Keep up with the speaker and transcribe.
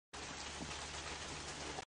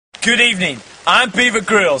Good evening, I'm Beaver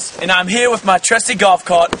Grills, and I'm here with my trusty golf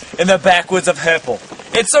cart in the backwoods of Herpal.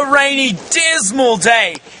 It's a rainy, dismal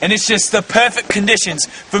day, and it's just the perfect conditions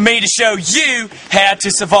for me to show you how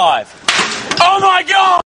to survive. Oh my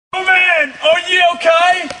God! Oh man, are you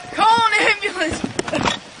okay? Call an ambulance!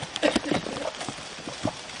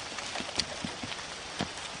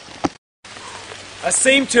 I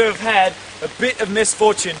seem to have had a bit of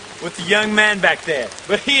misfortune with the young man back there,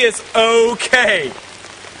 but he is okay.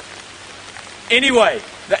 Anyway,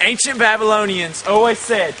 the ancient Babylonians always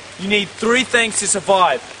said you need three things to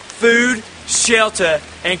survive: food, shelter,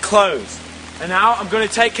 and clothes. And now I'm going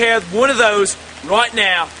to take care of one of those right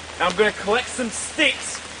now, and I'm going to collect some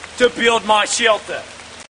sticks to build my shelter.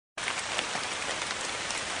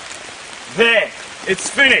 There, it's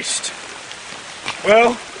finished.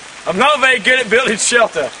 Well, I'm not very good at building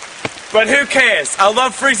shelter, but who cares? I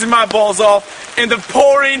love freezing my balls off in the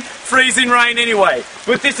pouring, freezing rain anyway.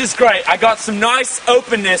 But this is great. I got some nice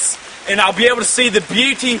openness, and I'll be able to see the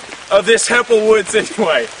beauty of this Herpal woods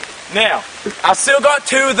anyway. Now, I still got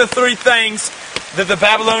two of the three things that the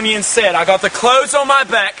Babylonians said. I got the clothes on my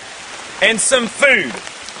back and some food.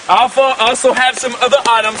 I also have some other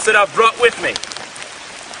items that I've brought with me.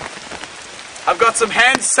 I've got some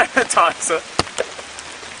hand sanitizer,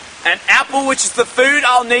 an apple, which is the food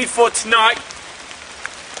I'll need for tonight,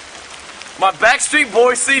 my Backstreet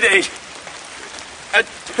Boys CD, a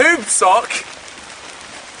tube sock,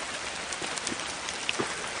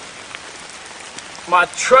 my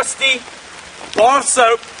trusty bar of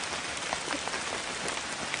soap,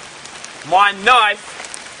 my knife,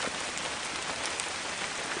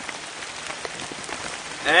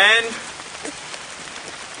 and,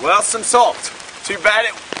 well, some salt. Too bad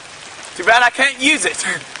I can't use it.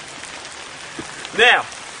 Now,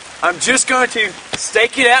 I'm just going to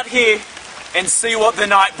stake it out here and see what the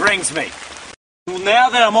night brings me. Well, now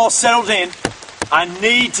that I'm all settled in, I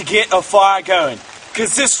need to get a fire going,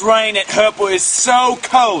 because this rain at Herpal is so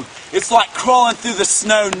cold. It's like crawling through the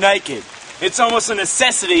snow naked. It's almost a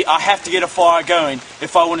necessity. I have to get a fire going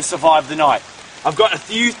if I want to survive the night. I've got a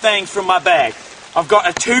few things from my bag. I've got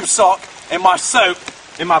a tube sock and my soap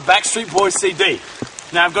and my Backstreet Boys CD.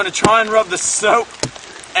 Now I'm going to try and rub the soap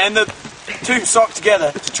and the tube sock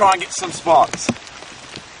together to try and get some sparks.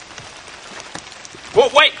 Whoa,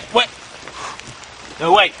 wait!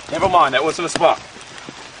 No, wait, never mind, that wasn't a spark.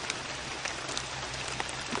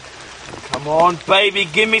 Come on, baby,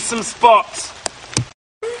 give me some sparks.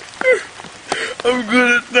 I'm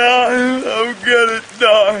gonna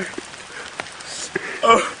die.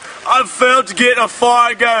 Oh, I failed to get a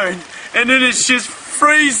fire going, and then it's just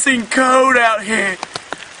freezing cold out here.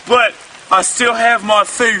 But I still have my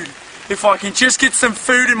food. If I can just get some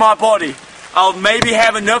food in my body, I'll maybe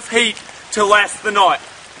have enough heat to last the night.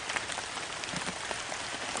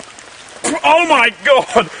 Oh my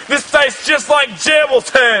God! This tastes just like gerbil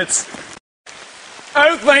turds!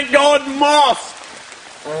 Oh, thank God, moss!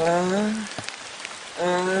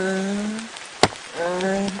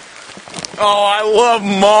 Oh, I love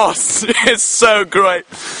moss. It's so great.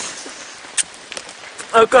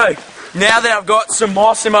 Okay, now that I've got some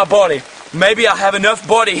moss in my body, maybe I'll have enough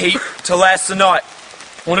body heat to last the night.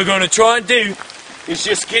 What I'm going to try and do is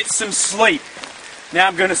just get some sleep. Now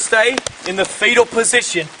I'm going to stay in the fetal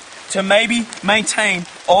position to maybe maintain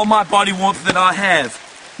all my body warmth that I have.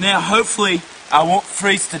 Now hopefully I won't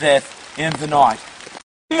freeze to death in the night.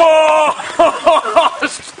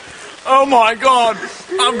 Oh my God,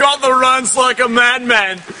 I've got the runs like a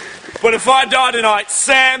madman. But if I die tonight,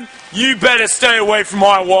 Sam, you better stay away from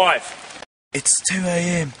my wife. It's 2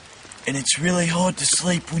 a.m. and it's really hard to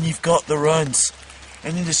sleep when you've got the runs.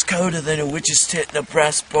 And it is colder than a witch's tit in a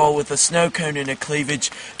brass bowl with a snow cone in a cleavage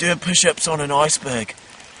doing push-ups on an iceberg.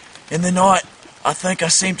 In the night, I think I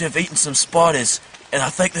seem to have eaten some spiders, and I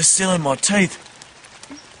think they're still in my teeth.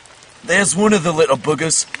 There's one of the little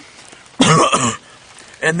boogers.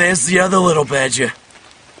 And there's the other little badger.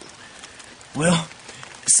 Well,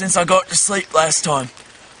 since I got to sleep last time,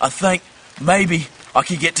 I think maybe I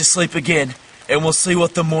could get to sleep again, and we'll see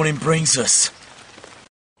what the morning brings us.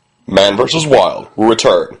 Man vs. Wild will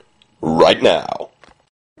return right now.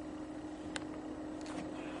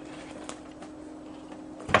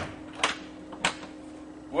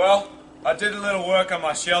 Well, I did a little work on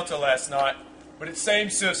my shelter last night, but it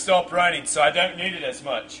seems to have stopped raining, so I don't need it as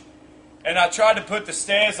much. And I tried to put the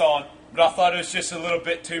stairs on, but I thought it was just a little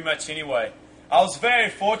bit too much anyway. I was very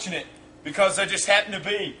fortunate because there just happened to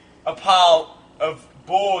be a pile of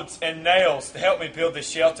boards and nails to help me build this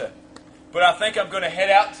shelter. But I think I'm going to head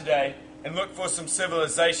out today and look for some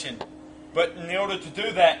civilization. But in order to do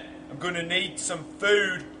that, I'm going to need some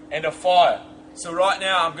food and a fire. So right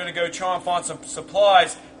now I'm going to go try and find some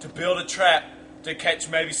supplies to build a trap to catch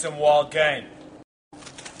maybe some wild game.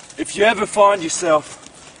 If you ever find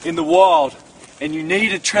yourself in the wild and you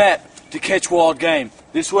need a trap to catch wild game,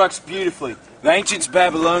 this works beautifully. The ancient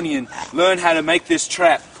Babylonian learned how to make this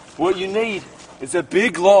trap. What you need is a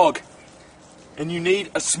big log, and you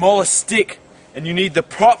need a smaller stick, and you need to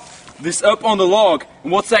prop this up on the log.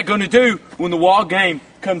 And what's that going to do when the wild game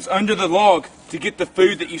comes under the log to get the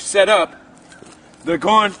food that you set up? It's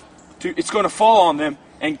going to fall on them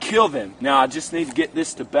and kill them. Now I just need to get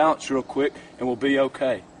this to balance real quick and we'll be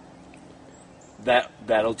okay.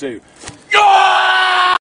 That'll do.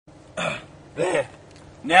 There.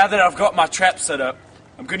 Now that I've got my trap set up,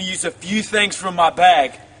 I'm going to use a few things from my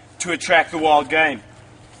bag to attract the wild game.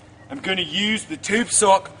 I'm going to use the tube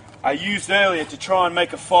sock I used earlier to try and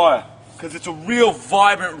make a fire, because it's a real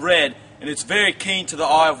vibrant red and it's very keen to the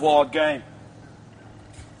eye of wild game.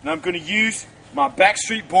 And I'm going to use my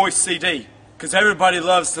Backstreet Boys CD, because everybody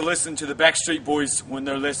loves to listen to the Backstreet Boys when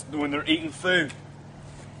they're eating food.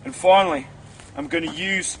 And finally, I'm going to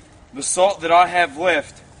use the salt that I have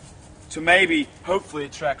left to maybe, hopefully,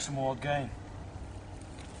 attract some wild game.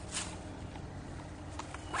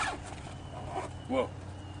 Whoa,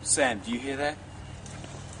 Sam, do you hear that?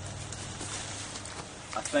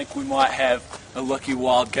 I think we might have a lucky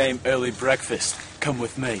wild game early breakfast. Come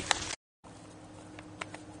with me.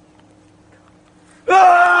 Come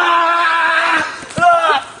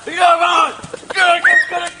on!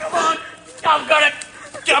 Come on!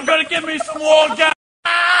 I'm gonna give me some wild game!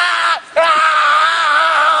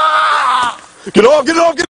 Get off, get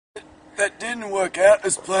off, get off! That didn't work out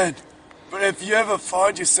as planned. But if you ever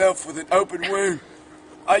find yourself with an open wound,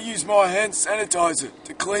 I use my hand sanitizer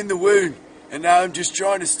to clean the wound. And now I'm just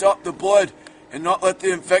trying to stop the blood and not let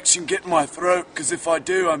the infection get in my throat, because if I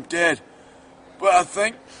do, I'm dead. But I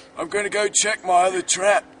think I'm going to go check my other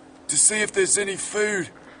trap to see if there's any food,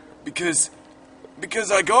 because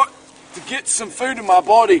I got to get some food in my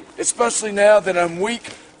body, especially now that I'm weak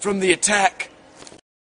from the attack.